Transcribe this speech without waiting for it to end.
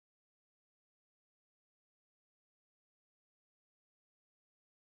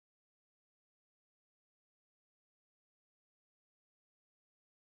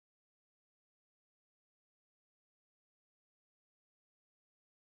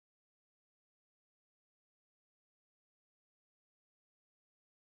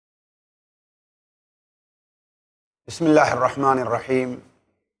بسم اللہ الرحمن الرحیم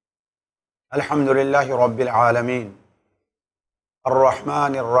الحمد للہ رب العالمین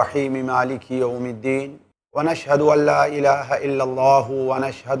الرحمن الرحیم مالک یوم الدین ونشہد ان لا الہ الا اللہ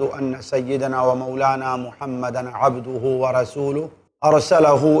ونشہد ان سیدنا ومولانا محمدا عبدہ ورسولہ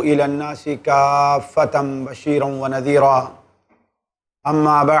ارسلہ الی الناس کافۃ بشیرا ونذیرا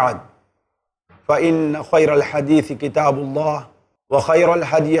اما بعد فإن خیر الحدیث کتاب اللہ وخیر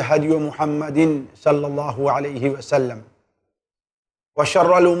الہدی ہدی محمد صلی اللہ علیہ وسلم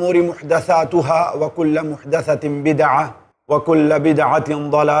وشر الامور محدثاتها وكل محدثة بدعة وكل بدعة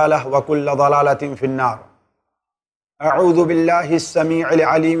ضلالة وكل ضلالة في النار. اعوذ باللہ السمیع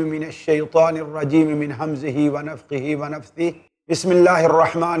العلیم من الشیطان الرجیم من ہمزہ ونفخہ ونفثہ. بسم اللہ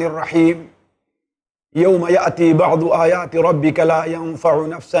الرحمن الرحیم. یوم یأتی بعض آیات ربک لا ينفع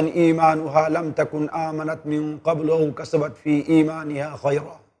نفسا ایمانها لم تکن آمنت من قبل او کسبت فی ایمانها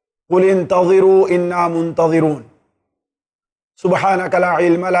خیرا قل انتظروا انا منتظرون. سبحانک لا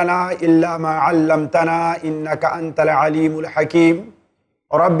علم لنا الا ما علمتنا انک انت العلیم الحکیم.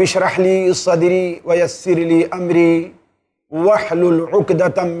 رب اشرح لی صدری ویسر لی امری واحلل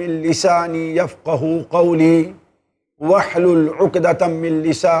عقدۃ من لسانی یفقہوا قولی واحلل عقدۃ من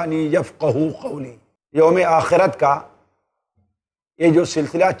لسانی یفقہوا قولی. یوم آخرت کا یہ جو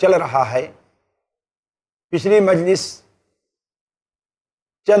سلسلہ چل رہا ہے، پچھلی مجلس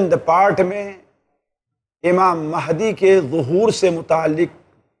چند پارٹ میں امام مہدی کے ظہور سے متعلق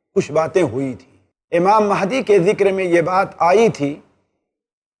کچھ باتیں ہوئی تھیں. امام مہدی کے ذکر میں یہ بات آئی تھی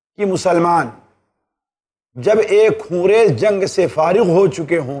کہ مسلمان جب ایک خونریز جنگ سے فارغ ہو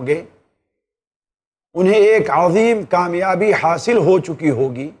چکے ہوں گے، انہیں ایک عظیم کامیابی حاصل ہو چکی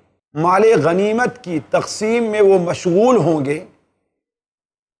ہوگی، مال غنیمت کی تقسیم میں وہ مشغول ہوں گے،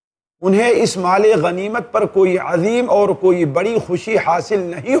 انہیں اس مال غنیمت پر کوئی عظیم اور کوئی بڑی خوشی حاصل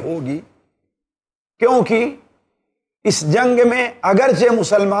نہیں ہوگی، کیونکہ اس جنگ میں اگرچہ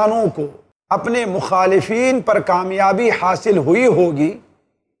مسلمانوں کو اپنے مخالفین پر کامیابی حاصل ہوئی ہوگی،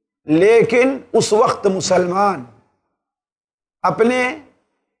 لیکن اس وقت مسلمان اپنے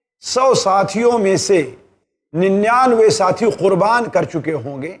 100 ساتھیوں میں سے 99 ساتھی قربان کر چکے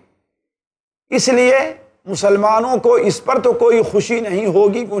ہوں گے. اس لیے مسلمانوں کو اس پر تو کوئی خوشی نہیں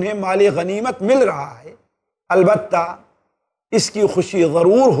ہوگی کہ انہیں مال غنیمت مل رہا ہے، البتہ اس کی خوشی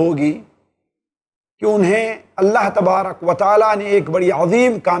ضرور ہوگی کہ انہیں اللہ تبارک و تعالیٰ نے ایک بڑی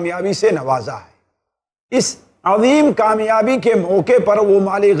عظیم کامیابی سے نوازا ہے. اس عظیم کامیابی کے موقع پر وہ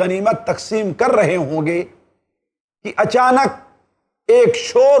مال غنیمت تقسیم کر رہے ہوں گے کہ اچانک ایک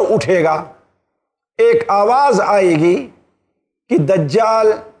شور اٹھے گا، ایک آواز آئے گی کہ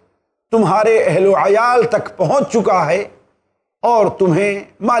دجال تمہارے اہل و عیال تک پہنچ چکا ہے اور تمہیں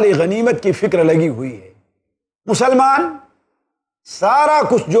مال غنیمت کی فکر لگی ہوئی ہے. مسلمان سارا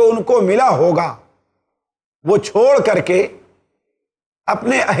کچھ جو ان کو ملا ہوگا وہ چھوڑ کر کے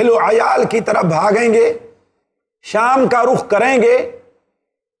اپنے اہل و عیال کی طرف بھاگیں گے، شام کا رخ کریں گے،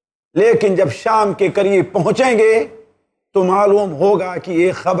 لیکن جب شام کے قریب پہنچیں گے تو معلوم ہوگا کہ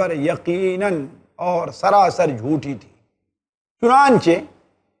یہ خبر یقیناً اور سراسر جھوٹی تھی. چنانچہ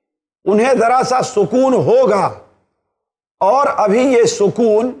انہیں ذرا سا سکون ہوگا، اور ابھی یہ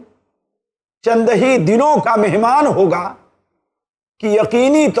سکون چند ہی دنوں کا مہمان ہوگا کہ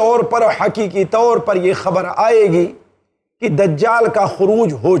یقینی طور پر اور حقیقی طور پر یہ خبر آئے گی کہ دجال کا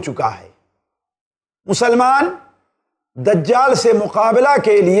خروج ہو چکا ہے. مسلمان دجال سے مقابلہ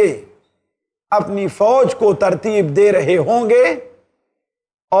کے لیے اپنی فوج کو ترتیب دے رہے ہوں گے،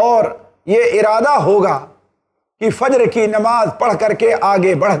 اور یہ ارادہ ہوگا کہ فجر کی نماز پڑھ کر کے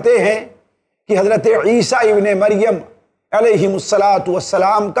آگے بڑھتے ہیں کہ حضرت عیسیٰ ابن مریم علیہ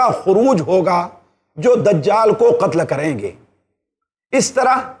السلام کا خروج ہوگا جو دجال کو قتل کریں گے. اس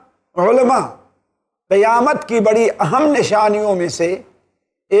طرح علماء قیامت کی بڑی اہم نشانیوں میں سے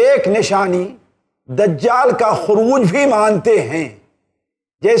ایک نشانی دجال کا خروج بھی مانتے ہیں،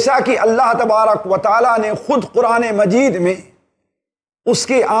 جیسا کہ اللہ تبارک و تعالیٰ نے خود قرآن مجید میں اس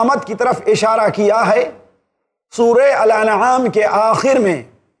کی آمد کی طرف اشارہ کیا ہے. سورہ الانعام کے آخر میں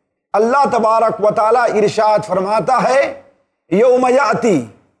اللہ تبارک و تعالیٰ ارشاد فرماتا ہے، یوم یأتی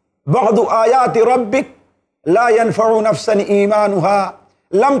بعض آیات ربک لا ينفع نفسا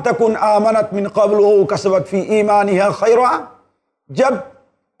ایمانها لم تکن آمنت من قبل او کسبت فی ایمانها خیرا. جب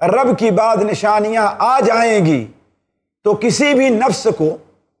رب کی بعض نشانیاں آ جائیں گی تو کسی بھی نفس کو،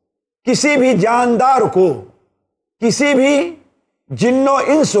 کسی بھی جاندار کو، کسی بھی جن و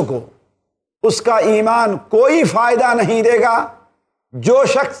انس کو اس کا ایمان کوئی فائدہ نہیں دے گا. جو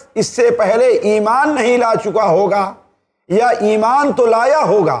شخص اس سے پہلے ایمان نہیں لا چکا ہوگا یا ایمان تو لایا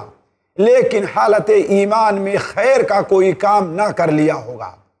ہوگا لیکن حالت ایمان میں خیر کا کوئی کام نہ کر لیا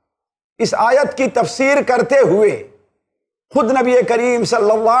ہوگا. اس آیت کی تفسیر کرتے ہوئے خود نبی کریم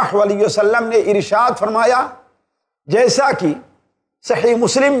صلی اللہ علیہ وسلم نے ارشاد فرمایا، جیسا کہ صحیح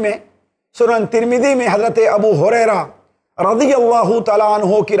مسلم میں، سنن ترمذی میں حضرت ابو ہریرہ رضی اللہ تعالیٰ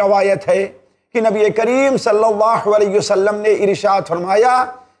عنہ کی روایت ہے کہ نبی کریم صلی اللہ علیہ وسلم نے ارشاد فرمایا،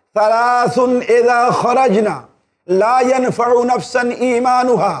 ثلاث اذا خرجنا لا ينفع نفسا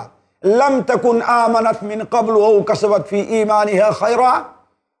ایمانها لم تکن آمنت من قبل او کسبت فی ایمانها خیرا۔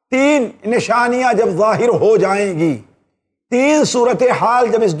 تین نشانیاں جب ظاہر ہو جائیں گی، تین صورتحال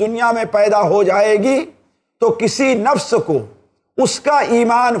جب اس دنیا میں پیدا ہو جائے گی، تو کسی نفس کو اس کا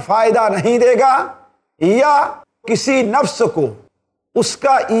ایمان فائدہ نہیں دے گا، یا کسی نفس کو اس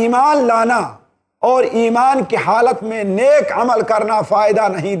کا ایمان لانا اور ایمان کی حالت میں نیک عمل کرنا فائدہ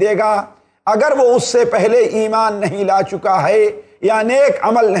نہیں دے گا اگر وہ اس سے پہلے ایمان نہیں لا چکا ہے یا نیک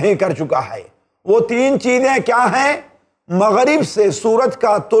عمل نہیں کر چکا ہے۔ وہ تین چیزیں کیا ہیں؟ مغرب سے سورج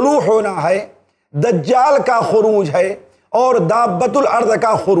کا طلوع ہونا ہے، دجال کا خروج ہے، اور دابۃ الارض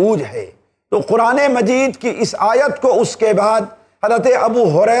کا خروج ہے۔ تو قرآن مجید کی اس آیت کو اس کے بعد حضرت ابو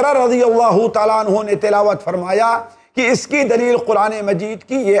ہریرہ رضی اللہ تعالیٰ عنہ نے تلاوت فرمایا کہ اس کی دلیل قرآن مجید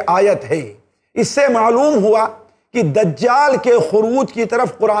کی یہ آیت ہے۔ اس سے معلوم ہوا کہ دجال کے خروج کی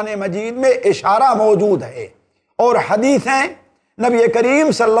طرف قرآن مجید میں اشارہ موجود ہے، اور حدیثیں نبی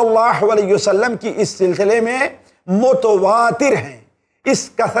کریم صلی اللہ علیہ وسلم کی اس سلسلے میں متواتر ہیں، اس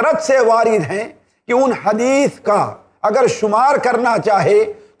کثرت سے وارد ہیں کہ ان حدیث کا اگر شمار کرنا چاہے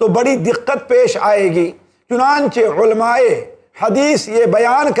تو بڑی دقت پیش آئے گی۔ چنانچہ علماء حدیث یہ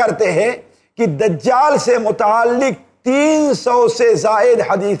بیان کرتے ہیں کہ دجال سے متعلق 300 سے زائد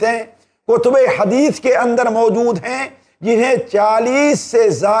حدیثیں کتب حدیث کے اندر موجود ہیں، جنہیں 40 سے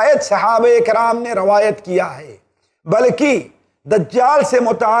زائد صحابہ کرام نے روایت کیا ہے۔ بلکہ دجال سے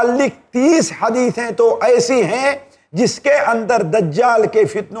متعلق 30 حدیثیں تو ایسی ہیں جس کے اندر دجال کے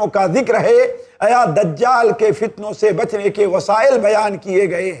فتنوں کا ذکر ہے یا دجال کے فتنوں سے بچنے کے وسائل بیان کیے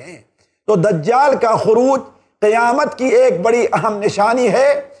گئے ہیں۔ تو دجال کا خروج قیامت کی ایک بڑی اہم نشانی ہے،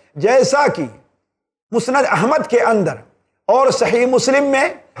 جیسا کہ مسند احمد کے اندر اور صحیح مسلم میں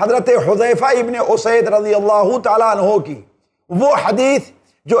حضرت حذیفہ ابن اسید رضی اللہ تعالیٰ عنہ کی وہ حدیث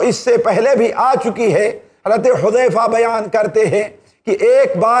جو اس سے پہلے بھی آ چکی ہے، حضرت حذیفہ بیان کرتے ہیں کہ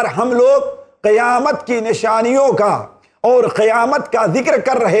ایک بار ہم لوگ قیامت کی نشانیوں کا اور قیامت کا ذکر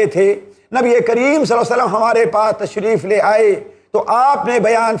کر رہے تھے، نبی کریم صلی اللہ علیہ وسلم ہمارے پاس تشریف لے آئے تو آپ نے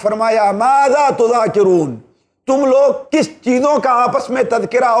بیان فرمایا، ماذا تذاکرون، تم لوگ کس چیزوں کا آپس میں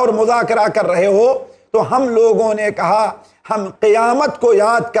تذکرہ اور مذاکرہ کر رہے ہو؟ تو ہم لوگوں نے کہا ہم قیامت کو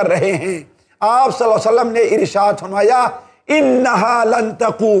یاد کر رہے ہیں۔ آپ صلی اللہ علیہ وسلم نے ارشاد فرمایا، انہا لن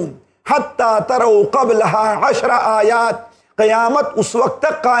تقوم حتی تروا قبلہا 10 آیات، قیامت اس وقت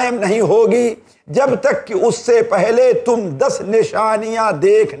تک قائم نہیں ہوگی جب تک کہ اس سے پہلے تم 10 نشانیاں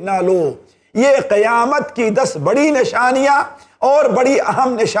دیکھ نہ لو۔ یہ قیامت کی 10 بڑی نشانیاں اور بڑی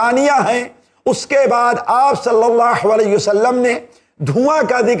اہم نشانیاں ہیں۔ اس کے بعد آپ صلی اللہ علیہ وسلم نے دھواں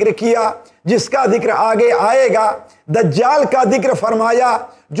کا ذکر کیا، جس کا ذکر آگے آئے گا، دجال کا ذکر فرمایا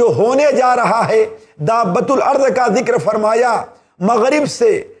جو ہونے جا رہا ہے، دابۃ الارض کا ذکر فرمایا، مغرب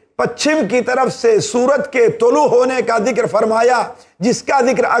سے پچھم کی طرف سے سورج کے طلوع ہونے کا ذکر فرمایا، جس کا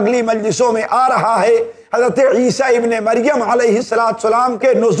ذکر اگلی مجلسوں میں آ رہا ہے، حضرت عیسیٰ ابن مریم علیہ السلام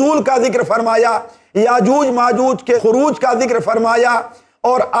کے نزول کا ذکر فرمایا، یاجوج ماجوج کے خروج کا ذکر فرمایا،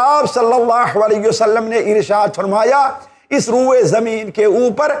 اور آپ صلی اللہ علیہ وسلم نے ارشاد فرمایا اس روئے زمین کے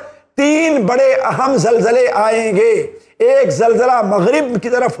اوپر 3 بڑے اہم زلزلے آئیں گے، ایک زلزلہ مغرب کی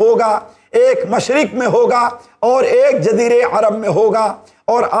طرف ہوگا، ایک مشرق میں ہوگا، اور ایک جزیرے عرب میں ہوگا،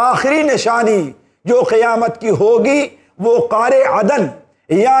 اور آخری نشانی جو قیامت کی ہوگی وہ قار عدن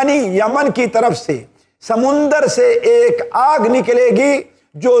یعنی یمن کی طرف سے سمندر سے ایک آگ نکلے گی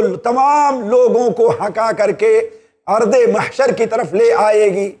جو تمام لوگوں کو ہکا کر کے ارض محشر کی طرف لے آئے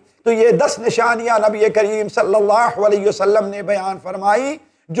گی۔ تو یہ 10 نشانیاں نبی کریم صلی اللہ علیہ وسلم نے بیان فرمائی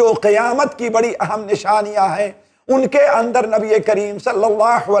جو قیامت کی بڑی اہم نشانیاں ہیں۔ ان کے اندر نبی کریم صلی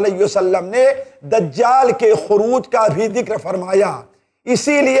اللہ علیہ وسلم نے دجال کے خروج کا بھی ذکر فرمایا۔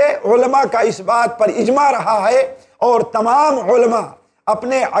 اسی لیے علماء کا اس بات پر اجماع رہا ہے، اور تمام علماء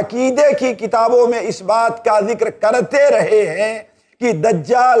اپنے عقیدے کی کتابوں میں اس بات کا ذکر کرتے رہے ہیں کہ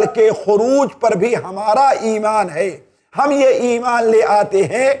دجال کے خروج پر بھی ہمارا ایمان ہے۔ ہم یہ ایمان لے آتے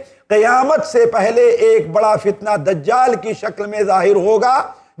ہیں قیامت سے پہلے ایک بڑا فتنہ دجال کی شکل میں ظاہر ہوگا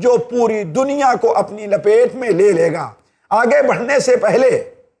جو پوری دنیا کو اپنی لپیٹ میں لے لے گا۔ آگے بڑھنے سے پہلے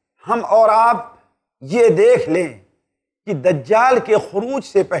ہم اور آپ یہ دیکھ لیں کہ دجال کے خروج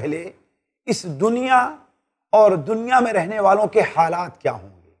سے پہلے اس دنیا اور دنیا میں رہنے والوں کے حالات کیا ہوں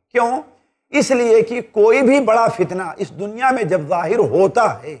گے۔ کیوں؟ اس لیے کہ کوئی بھی بڑا فتنہ اس دنیا میں جب ظاہر ہوتا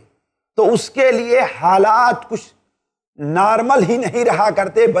ہے تو اس کے لیے حالات کچھ نارمل ہی نہیں رہا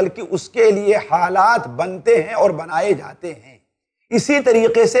کرتے بلکہ اس کے لیے حالات بنتے ہیں اور بنائے جاتے ہیں۔ اسی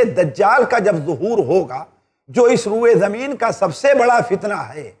طریقے سے دجال کا جب ظہور ہوگا، جو اس روئے زمین کا سب سے بڑا فتنہ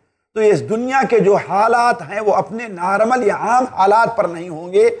ہے، تو اس دنیا کے جو حالات ہیں وہ اپنے نارمل یا عام حالات پر نہیں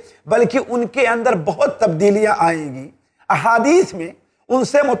ہوں گے بلکہ ان کے اندر بہت تبدیلیاں آئیں گی۔ احادیث میں ان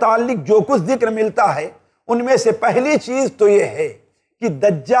سے متعلق جو کچھ ذکر ملتا ہے ان میں سے پہلی چیز تو یہ ہے کہ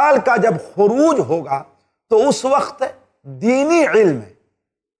دجال کا جب خروج ہوگا تو اس وقت دینی علم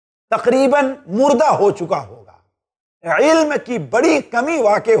تقریباً مردہ ہو چکا ہوگا، علم کی بڑی کمی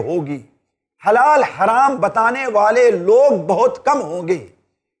واقع ہوگی، حلال حرام بتانے والے لوگ بہت کم ہوں گے،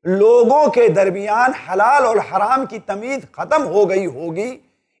 لوگوں کے درمیان حلال اور حرام کی تمیز ختم ہو گئی ہوگی۔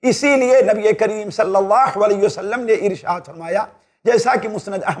 اسی لیے نبی کریم صلی اللہ علیہ وسلم نے ارشاد فرمایا، جیسا کہ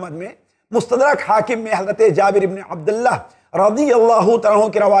مسند احمد میں، مستدرک حاکم میں حضرت جابر بن عبداللہ رضی اللہ تعالیٰ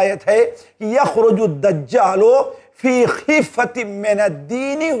کی روایت ہے کہ یخرج الدجال فی خفت من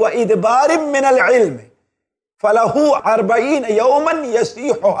الدین و ادبار من العلم فلہ 40 یوما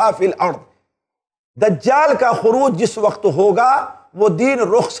یسیحها فی الارض۔ دجال کا خروج جس وقت ہوگا وہ دین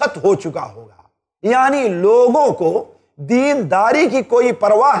رخصت ہو چکا ہوگا، یعنی لوگوں کو دینداری کی کوئی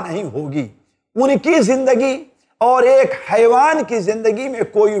پرواہ نہیں ہوگی، ان کی زندگی اور ایک حیوان کی زندگی میں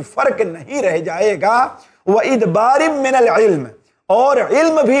کوئی فرق نہیں رہ جائے گا۔ وَإِدْبَارٍ مِّنَ الْعِلْمِ، اور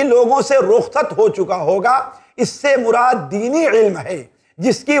علم بھی لوگوں سے رخصت ہو چکا ہوگا۔ اس سے مراد دینی علم ہے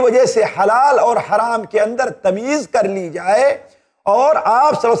جس کی وجہ سے حلال اور حرام کے اندر تمیز کر لی جائے۔ اور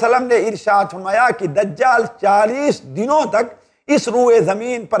آپ صلی اللہ علیہ وسلم نے ارشاد فرمایا کہ دجال 40 دنوں تک اس روئے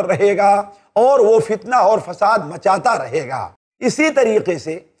زمین پر رہے گا اور وہ فتنہ اور فساد مچاتا رہے گا۔ اسی طریقے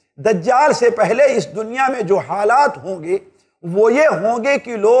سے دجال سے پہلے اس دنیا میں جو حالات ہوں گے وہ یہ ہوں گے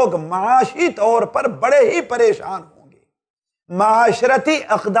کہ لوگ معاشی طور پر بڑے ہی پریشان ہوں گے، معاشرتی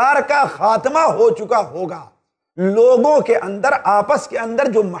اقدار کا خاتمہ ہو چکا ہوگا، لوگوں کے اندر آپس کے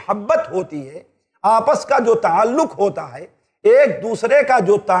اندر جو محبت ہوتی ہے، آپس کا جو تعلق ہوتا ہے، ایک دوسرے کا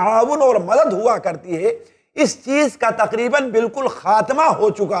جو تعاون اور مدد ہوا کرتی ہے، اس چیز کا تقریباً بالکل خاتمہ ہو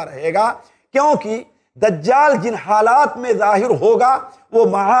چکا رہے گا، کیونکہ دجال جن حالات میں ظاہر ہوگا وہ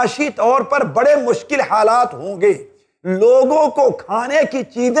معاشی طور پر بڑے مشکل حالات ہوں گے، لوگوں کو کھانے کی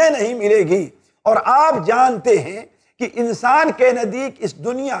چیزیں نہیں ملے گی۔ اور آپ جانتے ہیں کہ انسان کے نزدیک اس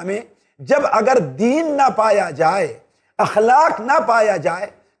دنیا میں جب اگر دین نہ پایا جائے، اخلاق نہ پایا جائے،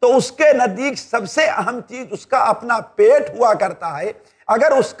 تو اس کے نزدیک سب سے اہم چیز اس کا اپنا پیٹ ہوا کرتا ہے۔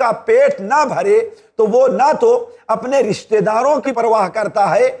 اگر اس کا پیٹ نہ بھرے تو وہ نہ تو اپنے رشتہ داروں کی پرواہ کرتا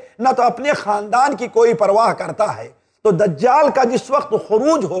ہے، نہ تو اپنے خاندان کی کوئی پرواہ کرتا ہے۔ تو دجال کا جس وقت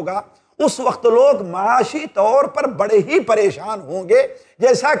خروج ہوگا اس وقت لوگ معاشی طور پر بڑے ہی پریشان ہوں گے،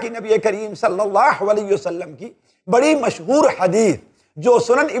 جیسا کہ نبی کریم صلی اللہ علیہ وسلم کی بڑی مشہور حدیث جو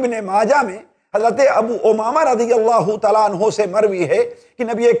سنن ابن ماجہ میں حضرت ابو امامہ رضی اللہ تعالیٰ عنہ سے مروی ہے کہ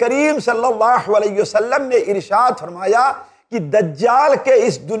نبی کریم صلی اللہ علیہ وسلم نے ارشاد فرمایا کہ دجال کے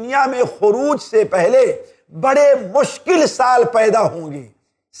اس دنیا میں خروج سے پہلے بڑے مشکل سال پیدا ہوں گے۔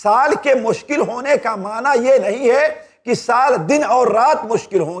 سال کے مشکل ہونے کا معنی یہ نہیں ہے کہ سال دن اور رات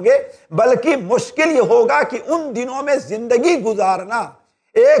مشکل ہوں گے، بلکہ مشکل یہ ہوگا کہ ان دنوں میں زندگی گزارنا،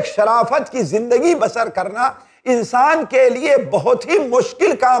 ایک شرافت کی زندگی بسر کرنا انسان کے لیے بہت ہی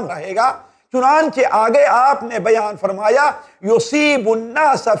مشکل کام رہے گا۔ چنانچہ آگے آپ نے بیان فرمایا یصیب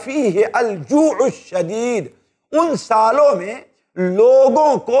الناس فیہ الجوع الشدید، ان سالوں میں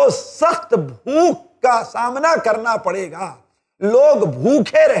لوگوں کو سخت بھوک کا سامنا کرنا پڑے گا، لوگ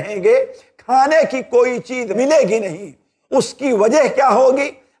بھوکے رہیں گے، کھانے کی کوئی چیز ملے گی نہیں۔ اس کی وجہ کیا ہوگی؟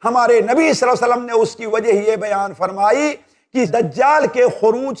 ہمارے نبی صلی اللہ علیہ وسلم نے اس کی وجہ یہ بیان فرمائی کہ دجال کے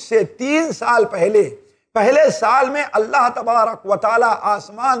خروج سے 3 سال پہلے سال میں اللہ تبارک و تعالی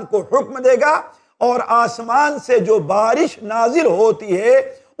آسمان کو حکم دے گا اور آسمان سے جو بارش نازل ہوتی ہے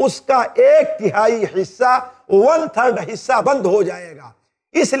اس کا 1/3 حصہ 1/3 حصہ بند ہو جائے گا۔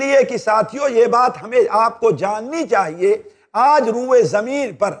 اس لیے کہ ساتھیوں یہ بات ہمیں آپ کو جاننی چاہیے، آج روئے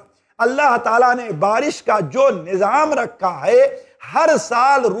زمین پر اللہ تعالیٰ نے بارش کا جو نظام رکھا ہے، ہر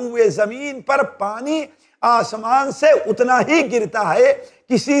سال روئے زمین پر پانی آسمان سے اتنا ہی گرتا ہے،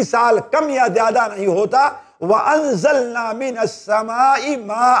 کسی سال کم یا زیادہ نہیں ہوتا۔ وَأَنزَلْنَا مِنَ السَّمَاءِ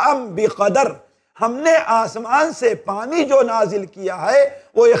مَاءً بِقَدَرٍ، ہم نے آسمان سے پانی جو نازل کیا ہے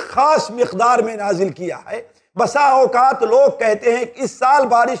وہ ایک خاص مقدار میں نازل کیا ہے۔ بسا اوقات لوگ کہتے ہیں کہ اس سال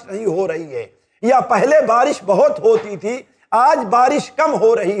بارش نہیں ہو رہی ہے، یا پہلے بارش بہت ہوتی تھی آج بارش کم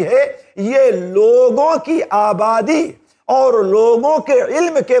ہو رہی ہے۔ یہ لوگوں کی آبادی اور لوگوں کے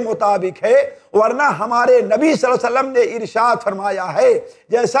علم کے مطابق ہے، ورنہ ہمارے نبی صلی اللہ علیہ وسلم نے ارشاد فرمایا ہے،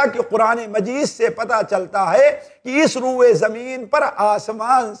 جیسا کہ قرآن مجید سے پتہ چلتا ہے کہ اس روئے زمین پر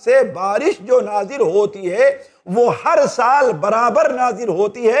آسمان سے بارش جو نازل ہوتی ہے وہ ہر سال برابر نازل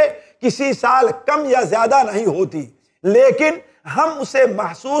ہوتی ہے، کسی سال کم یا زیادہ نہیں ہوتی، لیکن ہم اسے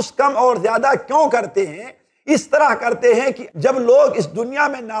محسوس کم اور زیادہ کیوں کرتے ہیں؟ اس طرح کرتے ہیں کہ جب لوگ اس دنیا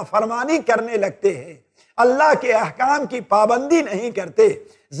میں نافرمانی کرنے لگتے ہیں، اللہ کے احکام کی پابندی نہیں کرتے،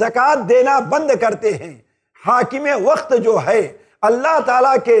 زکوٰۃ دینا بند کرتے ہیں، حاکم وقت جو ہے اللہ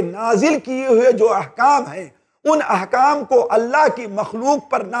تعالیٰ کے نازل کیے ہوئے جو احکام ہیں ان احکام کو اللہ کی مخلوق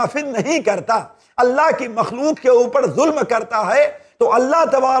پر نافذ نہیں کرتا، اللہ کی مخلوق کے اوپر ظلم کرتا ہے، تو اللہ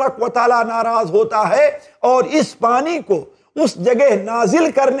تبارک و تعالیٰ ناراض ہوتا ہے اور اس پانی کو اس جگہ نازل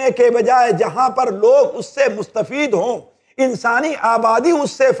کرنے کے بجائے جہاں پر لوگ اس سے مستفید ہوں، انسانی آبادی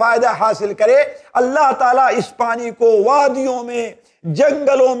اس سے فائدہ حاصل کرے، اللہ تعالیٰ اس پانی کو وادیوں میں،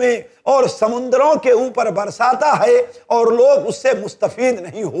 جنگلوں میں اور سمندروں کے اوپر برساتا ہے اور لوگ اس سے مستفید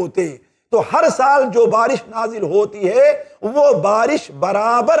نہیں ہوتے۔ تو ہر سال جو بارش نازل ہوتی ہے وہ بارش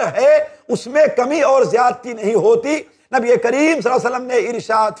برابر ہے، اس میں کمی اور زیادتی نہیں ہوتی۔ نبی کریم صلی اللہ علیہ وسلم نے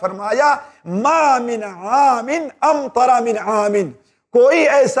ارشاد فرمایا، ما من عام امطر من عام، کوئی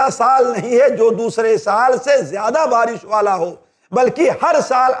ایسا سال نہیں ہے جو دوسرے سال سے زیادہ بارش والا ہو، بلکہ ہر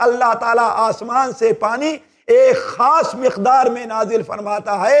سال اللہ تعالیٰ آسمان سے پانی ایک خاص مقدار میں نازل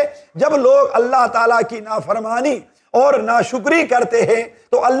فرماتا ہے۔ جب لوگ اللہ تعالیٰ کی نافرمانی اور ناشکری کرتے ہیں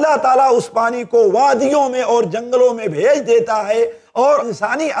تو اللہ تعالیٰ اس پانی کو وادیوں میں اور جنگلوں میں بھیج دیتا ہے اور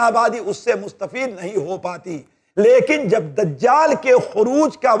انسانی آبادی اس سے مستفید نہیں ہو پاتی۔ لیکن جب دجال کے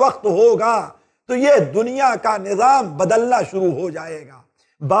خروج کا وقت ہوگا تو یہ دنیا کا نظام بدلنا شروع ہو جائے گا،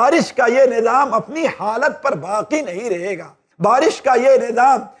 بارش کا یہ نظام اپنی حالت پر باقی نہیں رہے گا، بارش کا یہ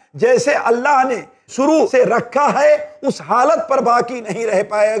نظام جیسے اللہ نے شروع سے رکھا ہے اس حالت پر باقی نہیں رہ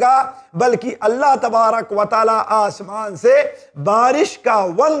پائے گا، بلکہ اللہ تبارک و تعالی آسمان سے بارش کا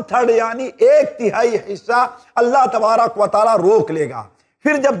 1/3 یعنی 1/3 حصہ اللہ تبارک و تعالی روک لے گا۔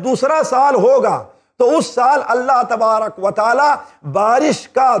 پھر جب دوسرا سال ہوگا تو اس سال اللہ تبارک و تعالی بارش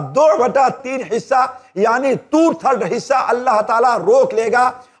کا 2/3 حصہ یعنی 2/3 حصہ اللہ تعالی روک لے گا،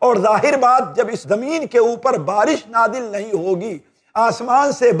 اور ظاہر بات جب اس زمین کے اوپر بارش نازل نہیں ہوگی،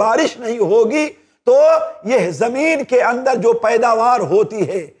 آسمان سے بارش نہیں ہوگی، تو یہ زمین کے اندر جو پیداوار ہوتی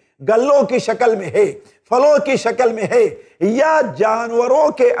ہے، گلوں کی شکل میں ہے، پھلوں کی شکل میں ہے، یا جانوروں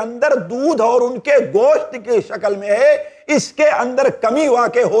کے اندر دودھ اور ان کے گوشت کی شکل میں ہے، اس کے اندر کمی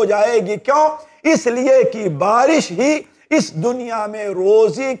واقع ہو جائے گی۔ کیوں؟ اس لیے کہ بارش ہی اس دنیا میں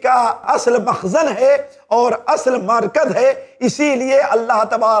روزی کا اصل مخزن ہے اور اصل مرکز ہے۔ اسی لیے اللہ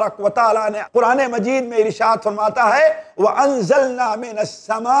تبارک و تعالی نے قرآن مجید میں ارشاد فرماتا ہے وَأَنزَلْنَا مِنَ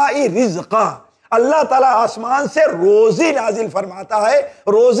السَّمَاءِ رِزْقًا، اللہ تعالیٰ آسمان سے روزی نازل فرماتا ہے،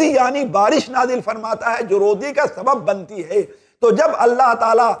 روزی یعنی بارش نازل فرماتا ہے جو روزی کا سبب بنتی ہے۔ تو جب اللہ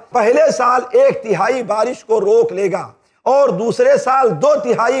تعالیٰ پہلے سال 1/3 بارش کو روک لے گا اور دوسرے سال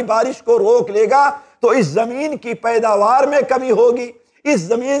 2/3 بارش کو روک لے گا تو اس زمین کی پیداوار میں کمی ہوگی، اس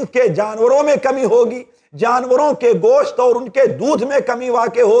زمین کے جانوروں میں کمی ہوگی، جانوروں کے گوشت اور ان کے دودھ میں کمی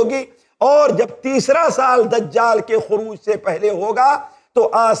واقع ہوگی، اور جب تیسرا سال دجال کے خروج سے پہلے ہوگا تو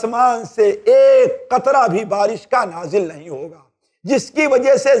آسمان سے ایک قطرہ بھی بارش کا نازل نہیں ہوگا، جس کی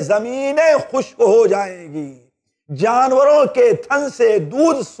وجہ سے زمینیں خشک ہو جائیں گی، جانوروں کے تھن سے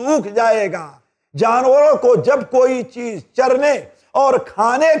دودھ سوکھ جائے گا، جانوروں کو جب کوئی چیز چرنے اور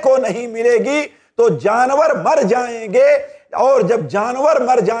کھانے کو نہیں ملے گی تو جانور مر جائیں گے، اور جب جانور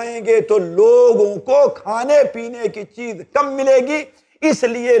مر جائیں گے تو لوگوں کو کھانے پینے کی چیز کم ملے گی، اس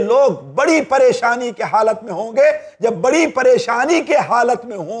لیے لوگ بڑی پریشانی کے حالت میں ہوں گے۔ جب بڑی پریشانی کے حالت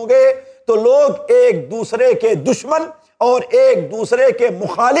میں ہوں گے تو لوگ ایک دوسرے کے دشمن اور ایک دوسرے کے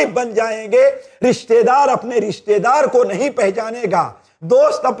مخالف بن جائیں گے، رشتہ دار اپنے رشتہ دار کو نہیں پہچانے گا،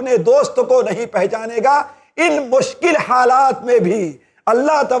 دوست اپنے دوست کو نہیں پہچانے گا۔ ان مشکل حالات میں بھی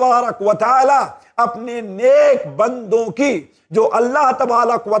اللہ تبارک و تعالی اپنے نیک بندوں کی جو اللہ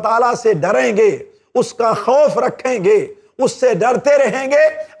تبارک و تعالی سے ڈریں گے، اس کا خوف رکھیں گے، اس سے ڈرتے رہیں گے،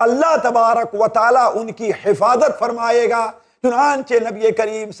 اللہ تبارک و تعالی ان کی حفاظت فرمائے گا۔ چنانچہ نبی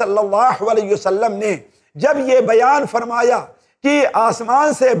کریم صلی اللہ علیہ وسلم نے جب یہ بیان فرمایا کہ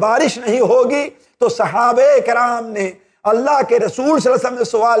آسمان سے بارش نہیں ہوگی تو صحابہ کرام نے اللہ کے رسول صلی اللہ علیہ وسلم نے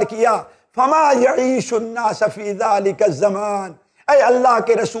سوال کیا فما یعیش الناس فی ذلک الزمان، اے اللہ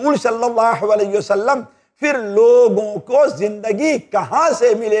کے رسول صلی اللہ علیہ وسلم پھر لوگوں کو زندگی کہاں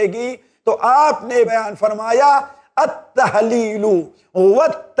سے ملے گی؟ تو آپ نے بیان فرمایا التحلیل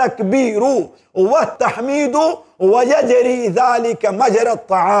والتکبیر والتحمید ویجری ذلک مجری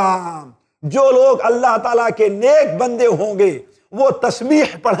الطعام، جو لوگ اللہ تعالیٰ کے نیک بندے ہوں گے وہ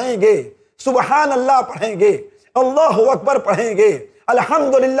تسبیح پڑھیں گے، سبحان اللہ پڑھیں گے، اللہ اکبر پڑھیں گے،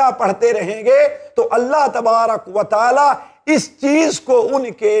 الحمدللہ پڑھتے رہیں گے، تو اللہ تبارک و تعالی اس چیز کو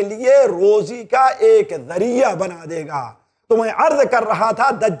ان کے لیے روزی کا ایک ذریعہ بنا دے گا۔ تو میں عرض کر رہا تھا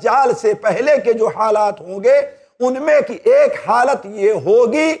دجال سے پہلے کے جو حالات ہوں گے ان میں کی ایک حالت یہ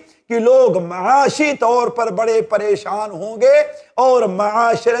ہوگی کہ لوگ معاشی طور پر بڑے پریشان ہوں گے اور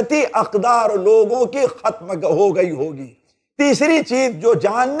معاشرتی اقدار لوگوں کی ختم ہو گئی ہوگی۔ تیسری چیز جو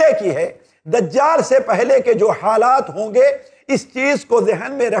جاننے کی ہے دجال سے پہلے کے جو حالات ہوں گے، اس چیز کو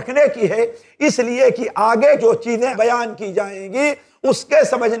ذہن میں رکھنے کی ہے، اس لیے کہ آگے جو چیزیں بیان کی جائیں گی اس کے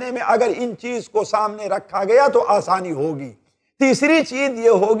سمجھنے میں اگر ان چیز کو سامنے رکھا گیا تو آسانی ہوگی۔ تیسری چیز یہ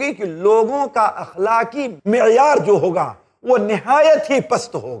ہوگی کہ لوگوں کا اخلاقی معیار جو ہوگا وہ نہایت ہی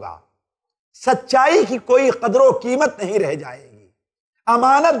پست ہوگا، سچائی کی کوئی قدر و قیمت نہیں رہ جائے گی،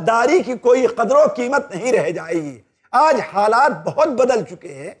 امانت داری کی کوئی قدر و قیمت نہیں رہ جائے گی۔ آج حالات بہت بدل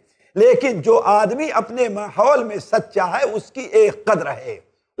چکے ہیں، لیکن جو آدمی اپنے ماحول میں سچا ہے اس کی ایک قدر ہے،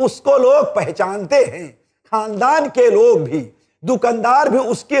 اس کو لوگ پہچانتے ہیں، خاندان کے لوگ بھی، دکاندار بھی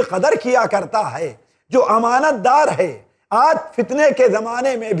اس کی قدر کیا کرتا ہے۔ جو امانت دار ہے آج فتنے کے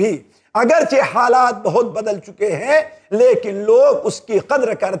زمانے میں بھی اگرچہ حالات بہت بدل چکے ہیں لیکن لوگ اس کی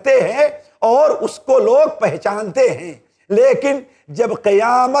قدر کرتے ہیں اور اس کو لوگ پہچانتے ہیں۔ لیکن جب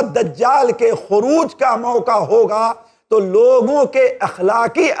قیامت دجال کے خروج کا موقع ہوگا تو لوگوں کے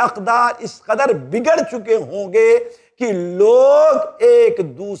اخلاقی اقدار اس قدر بگڑ چکے ہوں گے کہ لوگ ایک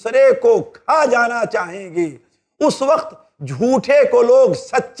دوسرے کو کھا جانا چاہیں گے۔ اس وقت جھوٹے کو لوگ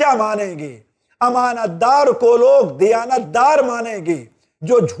سچا مانیں گے، امانت دار کو لوگ دیانت دار مانیں گے۔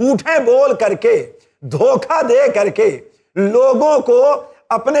 جو جھوٹے بول کر کے دھوکہ دے کر کے لوگوں کو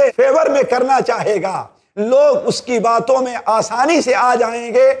اپنے فیور میں کرنا چاہے گا، لوگ اس کی باتوں میں آسانی سے آ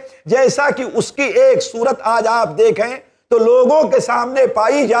جائیں گے۔ جیسا کہ اس کی ایک صورت آج آپ دیکھیں تو لوگوں کے سامنے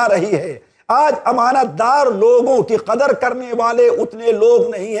پائی جا رہی ہے۔ آج امانت دار لوگوں کی قدر کرنے والے اتنے لوگ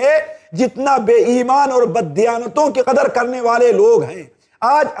نہیں ہیں جتنا بے ایمان اور بددیانتوں کی قدر کرنے والے لوگ ہیں۔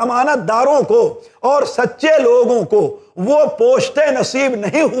 آج امانت داروں کو اور سچے لوگوں کو وہ پوسٹیں نصیب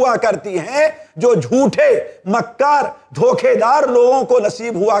نہیں ہوا کرتی ہیں جو جھوٹے مکار دھوکے دار لوگوں کو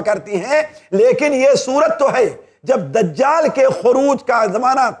نصیب ہوا کرتی ہیں۔ لیکن یہ صورت تو ہے جب دجال کے خروج کا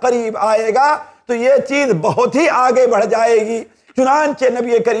زمانہ قریب آئے گا تو یہ چیز بہت ہی آگے بڑھ جائے گی۔ چنانچہ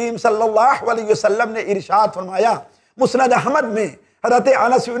نبی کریم صلی اللہ علیہ وسلم نے ارشاد فرمایا، مسند احمد میں حضرت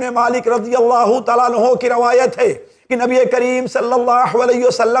انس بن مالک رضی اللہ تعالیٰ عنہ کی روایت ہے کہ نبی کریم صلی اللہ علیہ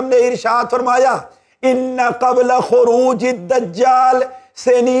وسلم نے ارشاد فرمایا، ان قبل خروج الدجال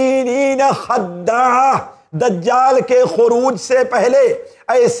سنین خداعہ، دجال کے خروج سے پہلے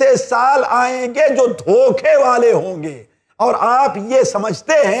ایسے سال آئیں گے جو دھوکے والے ہوں گے۔ اور آپ یہ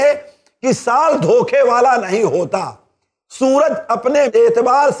سمجھتے ہیں کہ سال دھوکے والا نہیں ہوتا، سورج اپنے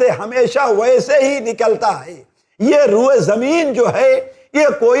اعتبار سے ہمیشہ ویسے ہی نکلتا ہے۔ یہ روئے زمین جو ہے یہ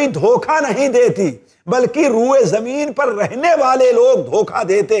کوئی دھوکہ نہیں دیتی بلکہ روئے زمین پر رہنے والے لوگ دھوکہ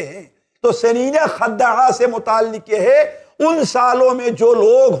دیتے ہیں۔ تو سنین خداعہ سے متعلق یہ ہے ان سالوں میں جو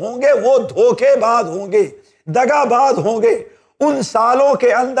لوگ ہوں گے وہ دھوکے باز ہوں گے، دغا باز ہوں گے۔ ان سالوں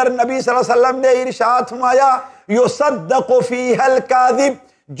کے اندر نبی صلی اللہ علیہ وسلم نے ارشاد فرمایا، یصدق فیہا الکاذب،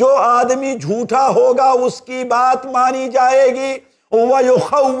 جو آدمی جھوٹا ہوگا اس کی بات مانی جائے گی،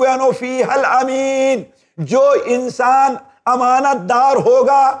 ویخون فیہا الامین، جو انسان امانت دار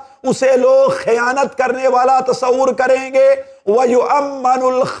ہوگا اسے لوگ خیانت کرنے والا تصور کریں گے، وَيُؤَمَّنُ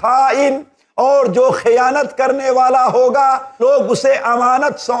الْخَائِنُ، اور جو خیانت کرنے والا ہوگا لوگ اسے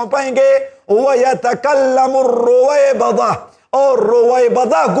امانت سونپیں گے، وَيَتَكَلَّمُ الرُّوَيْبَضَةُ، اور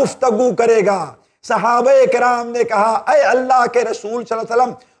رویبضہ گفتگو کرے گا۔ صحابہ کرام نے کہا، اے اللہ کے رسول صلی اللہ علیہ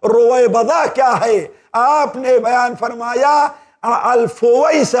وسلم رویبضہ کیا ہے؟ آپ نے بیان فرمایا،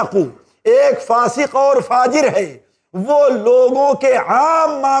 الفویسق، ایک فاسق اور فاجر ہے، وہ لوگوں کے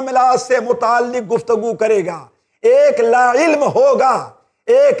عام معاملات سے متعلق گفتگو کرے گا۔ ایک لا علم ہوگا،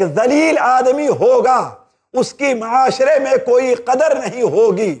 ایک ذلیل آدمی ہوگا، اس کی معاشرے میں کوئی قدر نہیں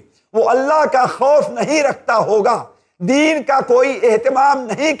ہوگی، وہ اللہ کا خوف نہیں رکھتا ہوگا، دین کا کوئی اہتمام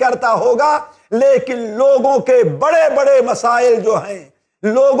نہیں کرتا ہوگا، لیکن لوگوں کے بڑے بڑے مسائل جو ہیں،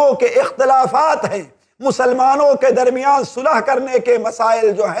 لوگوں کے اختلافات ہیں، مسلمانوں کے درمیان صلح کرنے کے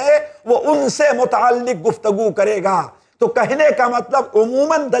مسائل جو ہیں وہ ان سے متعلق گفتگو کرے گا۔ تو کہنے کا مطلب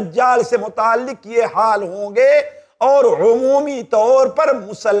عموماً دجال سے متعلق یہ حال ہوں گے اور عمومی طور پر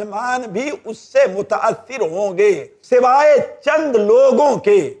مسلمان بھی اس سے متاثر ہوں گے، سوائے چند لوگوں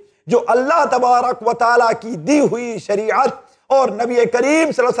کے جو اللہ تبارک و تعالیٰ کی دی ہوئی شریعت اور نبی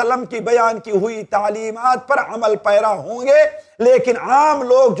کریم صلی اللہ علیہ وسلم کی بیان کی ہوئی تعلیمات پر عمل پیرا ہوں گے، لیکن عام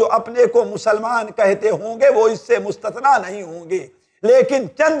لوگ جو اپنے کو مسلمان کہتے ہوں گے وہ اس سے مستثنا نہیں ہوں گے، لیکن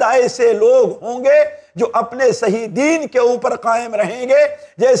چند ایسے لوگ ہوں گے جو اپنے صحیح دین کے اوپر قائم رہیں گے،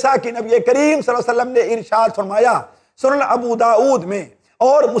 جیسا کہ نبی کریم صلی اللہ علیہ وسلم نے ارشاد فرمایا سنن ابو داؤد میں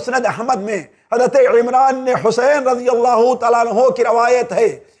اور مسند احمد میں، حضرت عمران نے حسین رضی اللہ تعالیٰ عنہ کی روایت ہے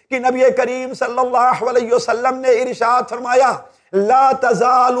کہ نبی کریم صلی اللہ علیہ وسلم نے ارشاد فرمایا لا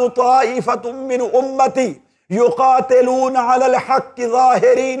تزال طائفۃ من امتی یقاتلون علی الحق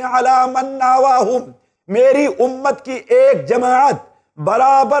ظاہرین علی من ناواہم، میری امت کی ایک جماعت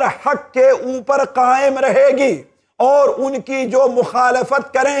برابر حق کے اوپر قائم رہے گی اور ان کی جو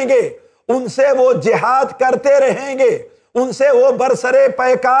مخالفت کریں گے ان سے وہ جہاد کرتے رہیں گے، ان سے وہ برسرے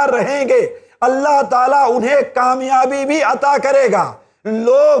پیکار رہیں گے، اللہ تعالیٰ انہیں کامیابی بھی عطا کرے گا۔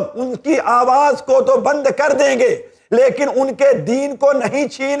 لوگ ان کی آواز کو تو بند کر دیں گے لیکن ان کے دین کو نہیں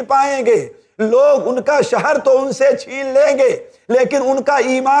چھین پائیں گے، لوگ ان کا شہر تو ان سے چھین لیں گے لیکن ان کا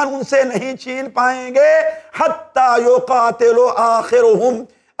ایمان ان سے نہیں چھین پائیں گے، حتیٰ یقاتل آخرہم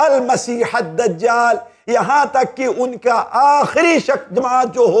المسیح الدجال، یہاں تک کہ ان کا آخری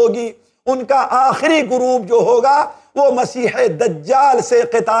جماعت جو ہوگی، ان کا آخری گروپ جو ہوگا وہ مسیح دجال سے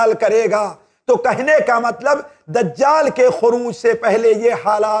قتال کرے گا۔ تو کہنے کا مطلب دجال کے خروج سے پہلے یہ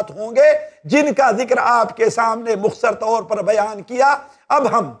حالات ہوں گے جن کا ذکر آپ کے سامنے مختصر طور پر بیان کیا۔ اب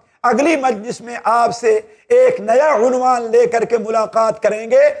ہم اگلی مجلس میں آپ سے ایک نیا عنوان لے کر کے ملاقات کریں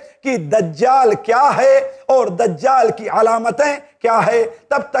گے کہ دجال کیا ہے اور دجال کی علامتیں کیا ہے۔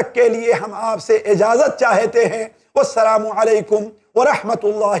 تب تک کے لیے ہم آپ سے اجازت چاہتے ہیں۔ والسلام علیکم ورحمۃ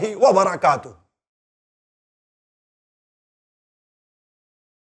اللہ وبرکاتہ۔